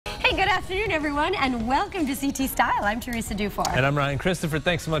afternoon, everyone, and welcome to CT Style. I'm Teresa Dufour. And I'm Ryan Christopher.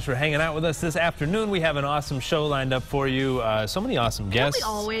 Thanks so much for hanging out with us this afternoon. We have an awesome show lined up for you. So many awesome guests. Don't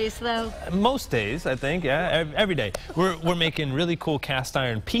we always, though? Most days, I think, yeah, every day. We're making really cool cast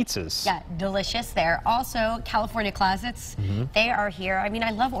iron pizzas. Yeah, delicious. They're also California closets. They are here. I mean,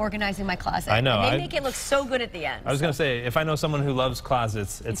 I love organizing my closet. I know. And they make it look so good at the end. I was going to say, if I know someone who loves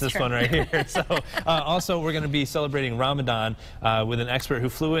closets, it's this one right here. So, also, we're going to be celebrating Ramadan with an expert who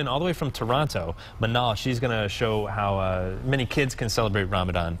flew in all the way from Toronto, Manal. She's going to show how many kids can celebrate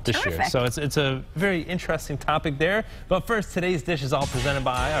Ramadan this year. So it's a very interesting topic there. But first, today's dish is all presented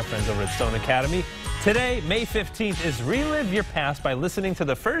by our friends over at Stone Academy. Today, May 15th, is Relive Your Past by listening to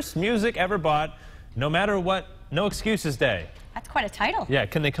the first music ever bought, no matter what, No Excuses Day. That's quite a title. Yeah,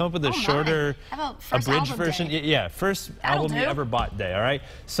 can they come up with a shorter, abridged version? Day? Yeah, first album you ever bought day, all right?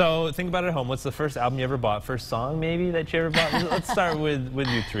 So think about it at home. What's the first album you ever bought? First song, maybe, that you ever bought? Let's start with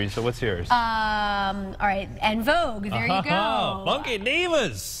you three. So what's yours? All right, En Vogue. There you go. Funky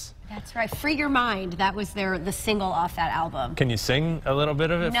Divas. That's right. Free Your Mind. That was the single off that album. Can you sing a little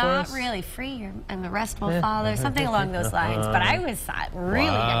bit of it for us? Not really. Free Your, and the rest will follow. Something along those lines. But I was really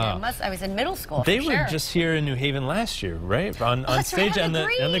I was in middle school. They were just here in New Haven last year, right? On stage on the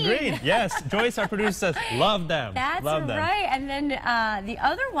green. Yes. Joyce, our producer, says, love them. That's right. And then the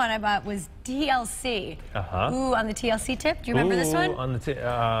other one I bought was TLC. Ooh, on the TLC tip. Do you remember this one? On the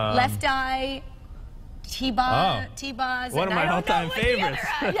Left Eye. T-Baz. One of my all-time favorites.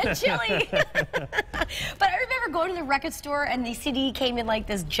 Chili. But I remember going to the record store and the CD came in like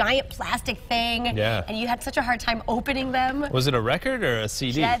this giant plastic thing. Yeah. And you had such a hard time opening them. Was it a record or a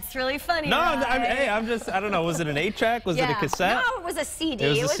CD? That's really funny. No, right? hey, I don't know. Was it an 8-track? Was it a cassette? No, it was a CD.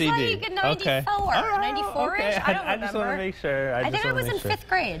 It was a CD. Like 94, 94-ish. I don't remember. I just want to make sure. I think I was in 5th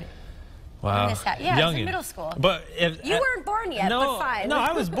grade. Wow. Yeah, I was in middle school. But if you weren't born yet, but fine. No,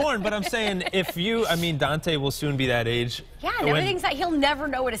 I was born, but I'm saying I mean, Dante will soon be that age. Yeah, and everything's like, he'll never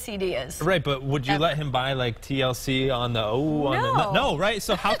know what a CD is. Right, but would you let him buy like TLC on the no, right?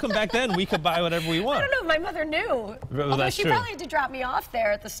 So how come back then we could buy whatever we want? I don't know, my mother knew. Well, although she probably had to drop me off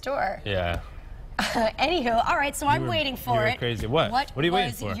there at the store. Yeah. Anywho, all right, so I'm waiting for it. Crazy. What are you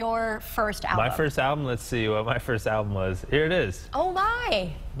waiting for? What was your first album? My first album, let's see what my first album was. Here it is. Oh,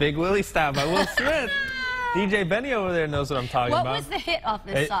 my. Big Willie Style by Will Smith. DJ Benny over there knows what I'm talking about. What was the hit off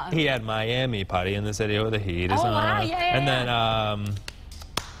this song? He had Miami, Party in the City where the Heat is on. Wow, yeah. And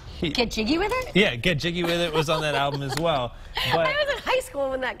then, Get Jiggy With It? Yeah, Get Jiggy With It was on that album as well. But I was in high school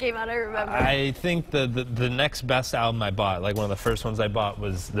when that came out, I remember. I think the next best album I bought, like one of the first ones I bought,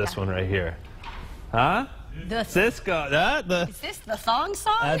 was this one right here. Huh? Cisco. Is this the thong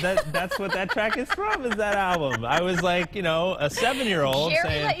song? That's what that track is from, is that album. I was like, you know, a 7-year-old Jerry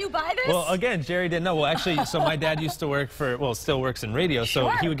saying, let you buy this? Well, again, Jerry didn't know. Well, actually, so my dad used to work for, well, still works in radio, so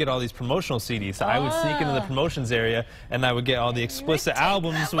he would get all these promotional CDs. So I would sneak into the promotions area, and I would get all the explicit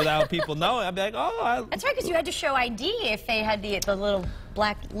albums without people knowing. I'd be like, oh. That's right, because you had to show ID if they had the little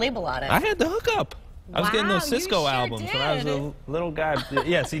black label on it. I had the hookup. I was getting those Cisco albums when I was a little guy.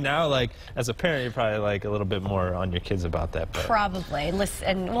 Yeah, see, now, like, as a parent, you're probably, like, a little bit more on your kids about that. But probably.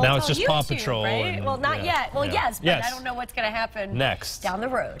 Listen, well, now it's just Paw YouTube, Patrol. Right? And, well, not yet. Well, yes, but I don't know what's going to happen next. Down the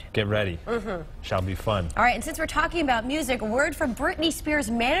road. Get ready. Shall be fun. All right, and since we're talking about music, word from Britney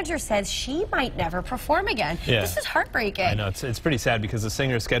Spears' manager says she might never perform again. Yeah. This is heartbreaking. I know. It's pretty sad because the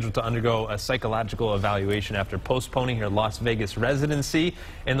singer is scheduled to undergo a psychological evaluation after postponing her Las Vegas residency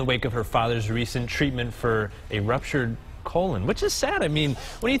in the wake of her father's recent treatment for a ruptured colon, which is sad. I mean,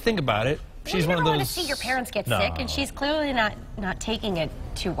 when you think about it, she's one of those. You don't want to see your parents get sick, and she's clearly not taking it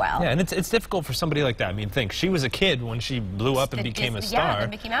too well. Yeah, and it's difficult for somebody like that. I mean, think she was a kid when she blew up and became a star. Yeah,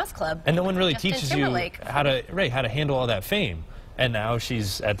 the Mickey Mouse Club. And no one really teaches you how to handle all that fame. And now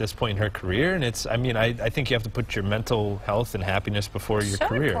she's at this point in her career, and it's, I mean, I think you have to put your mental health and happiness before your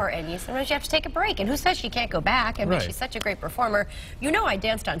career. So important. Sometimes you have to take a break. And who says she can't go back? I mean, she's such a great performer. You know I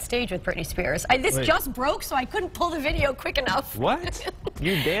danced on stage with Britney Spears. This just broke, so I couldn't pull the video quick enough. What?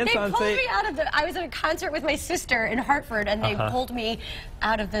 You danced on stage? They pulled me out of I was at a concert with my sister in Hartford, and they pulled me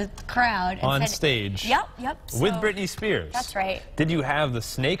out of the crowd. And on stage? Yep. With Britney Spears? That's right. Did you have the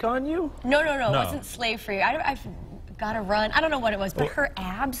snake on you? No. It wasn't slave free. I've got to run. I don't know what it was, but her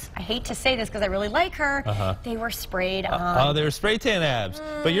abs, I hate to say this because I really like her, they were sprayed on. Oh, they were spray tan abs.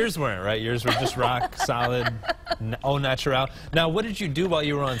 But yours weren't, right? Yours were just rock solid, au natural. Now, what did you do while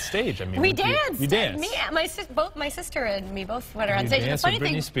you were on stage? I mean, we danced. You danced? Both my sister and me both went on stage. The funny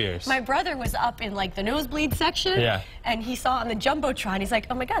thing, Britney Spears. My brother was up in like the nosebleed section, and he saw on the Jumbotron, he's like,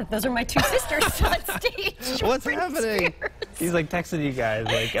 oh my God, those are my two sisters on stage. What's happening? She's like texting you guys,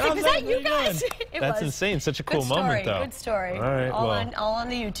 like, oh, was that you guys? That's insane. Such a cool moment, though. Good story. All right, all on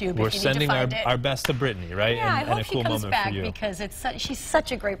the YouTube. We're if you sending need to find our best to Brittany, right? Yeah, and I hope a cool she comes moment back for you. because she's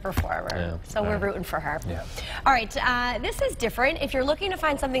such a great performer. Yeah. So we're rooting for her. Yeah. All right, this is different. If you're looking to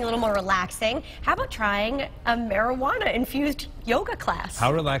find something a little more relaxing, how about trying a marijuana-infused yoga class?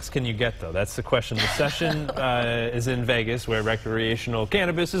 How relaxed can you get, though? That's the question. The session is in Vegas, where recreational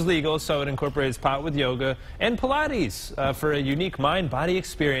cannabis is legal, so it incorporates pot with yoga and Pilates for a unique mind-body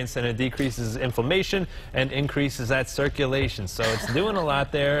experience, and it decreases inflammation and increases that circulation. So it's doing a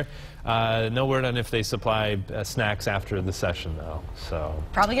lot there. No word on if they supply snacks after the session, though. So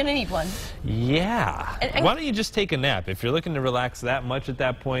probably gonna need one. Yeah. Why don't you just take a nap if you're looking to relax that much at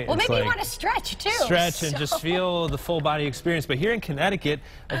that point? Well, maybe you want to stretch too. Stretch and just feel the full body experience. But here in Connecticut,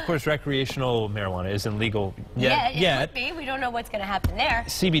 of course, recreational marijuana isn't legal yet. Yeah, it could be. We don't know what's going to happen there.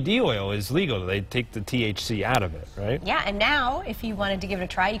 CBD oil is legal. They take the THC out of it, right? Yeah, and now, if you wanted to give it a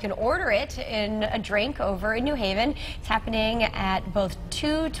try, you can order it in a drink over in New Haven. It's happening at both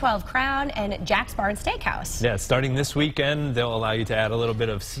 212 Crown and Jack's Bar and Steakhouse. Yeah, starting this weekend, they'll allow you to add a little bit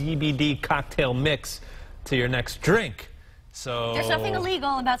of CBD cocktail mix to your next drink. So there's nothing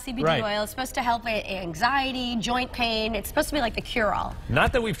illegal about CBD oil. It's supposed to help anxiety, joint pain. It's supposed to be like the cure-all.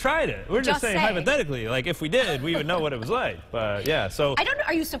 Not that we've tried it. We're just saying hypothetically, like if we did, we would know what it was like. But yeah, so I don't know.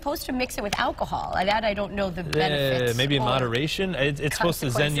 Are you supposed to mix it with alcohol? That I don't know the benefits. Maybe in moderation. It's supposed to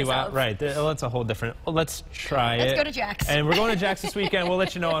zen you out, right? That's a whole different. Well, let's try it. Let's go to Jack's. And we're going to Jack's this weekend. We'll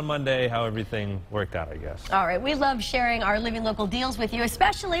let you know on Monday how everything worked out, I guess. All right. We love sharing our living local deals with you,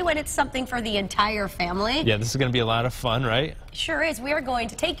 especially when it's something for the entire family. Yeah, this is going to be a lot of fun, right? Sure is. We are going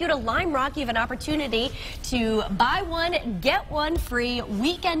to take you to Lime Rock. You have an opportunity to buy one, get one free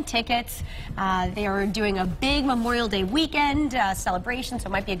weekend tickets. They are doing a big Memorial Day weekend celebration, so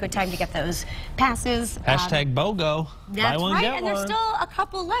it might be a good time to get those passes. Hashtag BOGO. That's buy one, right, get and one. there's still a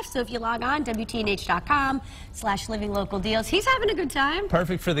couple left, so if you log on, WTNH.com/livinglocaldeals. He's having a good time.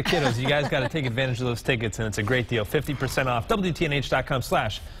 Perfect for the kiddos. You guys got to take advantage of those tickets, and it's a great deal. 50% off.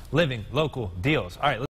 WTNH.com/livinglocaldeals. All right.